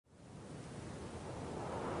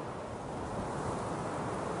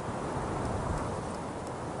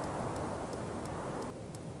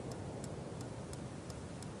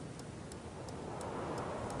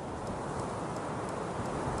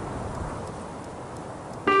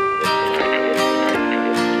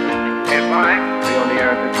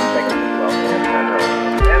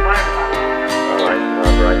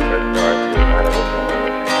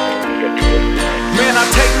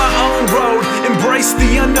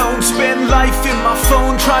unknown. Spend life in my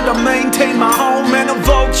phone, trying to maintain my home. And the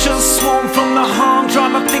vultures swarm from the harm,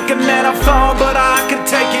 trying to thinking that I fall, but I can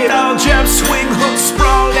take it all. Jab, swing, hook,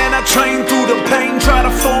 sprawl, and I train through the pain. Try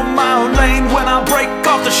to form my own lane. When I break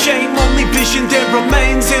off the shame, only vision that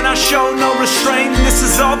remains, and I show no restraint. This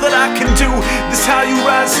is all that I can do. This how you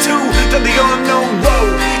rise to the unknown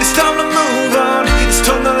road. It's time to move on. It's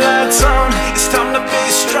turn the lights on. It's time to be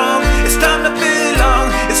strong. It's time to belong.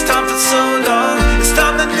 It's time for so long. It's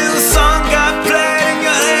time the new song got played in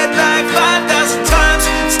your head like 5,000 times.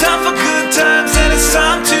 It's time for good times, and it's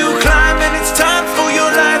time to climb, and it's time for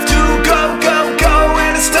your life to go, go, go.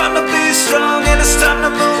 And it's time to be strong, and it's time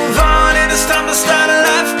to move on, and it's time to start a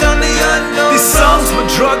life on the unknown. These songs, my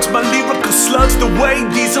drugs, my lyrical slugs, the way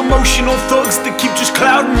these emotional thugs that keep just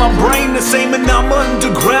clouding my brain. The same, and I'm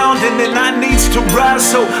underground, and then I needs to rise,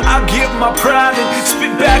 so I get my pride and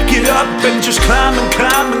spit back it up and just climb and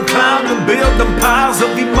climb and climb and build them piles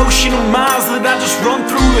of emotional miles that I just run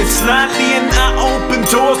through it slightly, and I open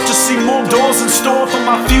doors to see more doors in store for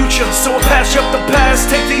my future. So I patch up the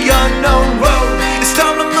past, take the unknown road. It's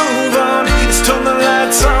time to move on. It's turn the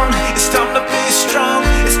lights on. It's time to be strong.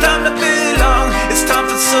 It's time to belong. It's time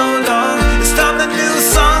for so long. It's time the new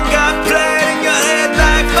song got played in your head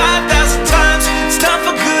like 5,000 times. It's time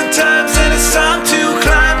for good times, and it's time to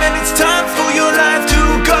climb, and it's time for your life to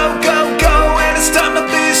go, go, go. And it's time to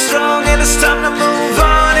be strong, and it's time to move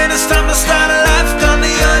on, and it's time to start a life on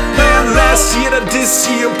the unknown. Last year to this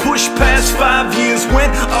year, push past 5 years,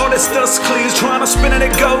 when all this dust clears, trying to spin it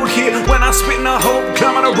and go here. When I'm spitting a hope,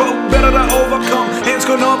 climbing a rope, better to overcome. Hands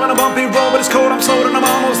going up on a bumpy road, but it's cold, I'm sold, and I'm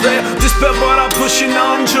almost there. Despair, but I'm pushing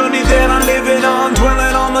on, journey that I'm living on,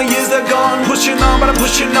 dwelling on the years that gone. Pushing on, but I'm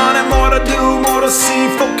pushing on, and more to do, more to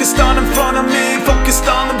see. Focused on in front of me, focused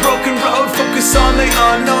on the broken road, focus on the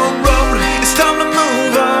unknown road. It's time to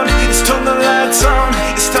move on. It's turn the lights on.